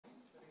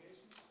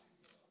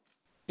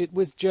It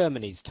was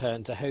Germany's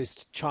turn to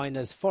host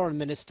China's Foreign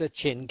Minister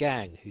Qin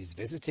Gang, who's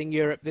visiting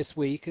Europe this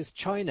week as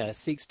China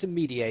seeks to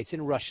mediate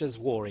in Russia's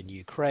war in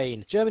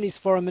Ukraine. Germany's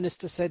Foreign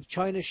Minister said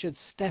China should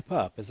step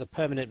up as a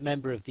permanent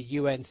member of the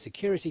UN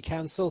Security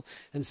Council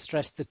and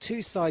stressed the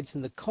two sides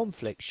in the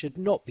conflict should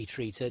not be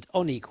treated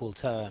on equal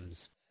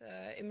terms.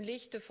 Im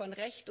Lichte von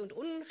Recht und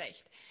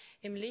Unrecht,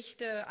 im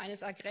Lichte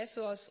eines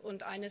Aggressors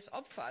und eines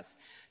Opfers.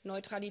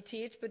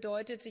 Neutralität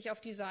bedeutet, sich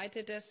auf die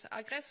Seite des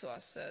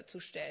Aggressors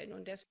zu stellen.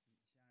 Und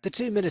the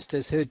two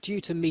ministers, who are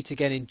due to meet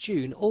again in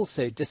June,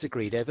 also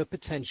disagreed over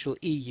potential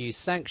EU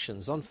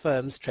sanctions on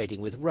firms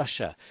trading with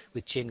Russia,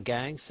 with Qin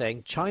Gang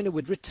saying China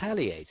would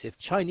retaliate if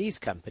Chinese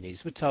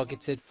companies were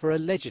targeted for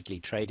allegedly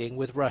trading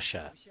with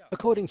Russia.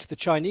 According to the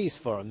Chinese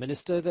foreign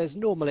minister, there's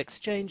normal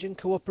exchange and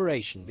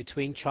cooperation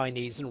between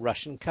Chinese and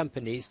Russian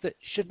companies that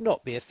should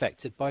not be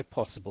affected by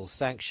possible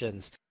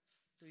sanctions.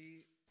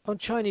 On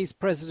Chinese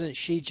President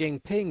Xi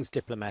Jinping's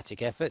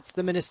diplomatic efforts,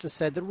 the minister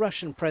said the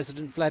Russian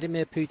President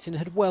Vladimir Putin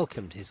had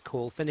welcomed his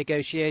call for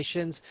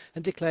negotiations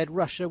and declared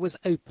Russia was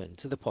open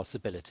to the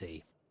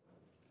possibility.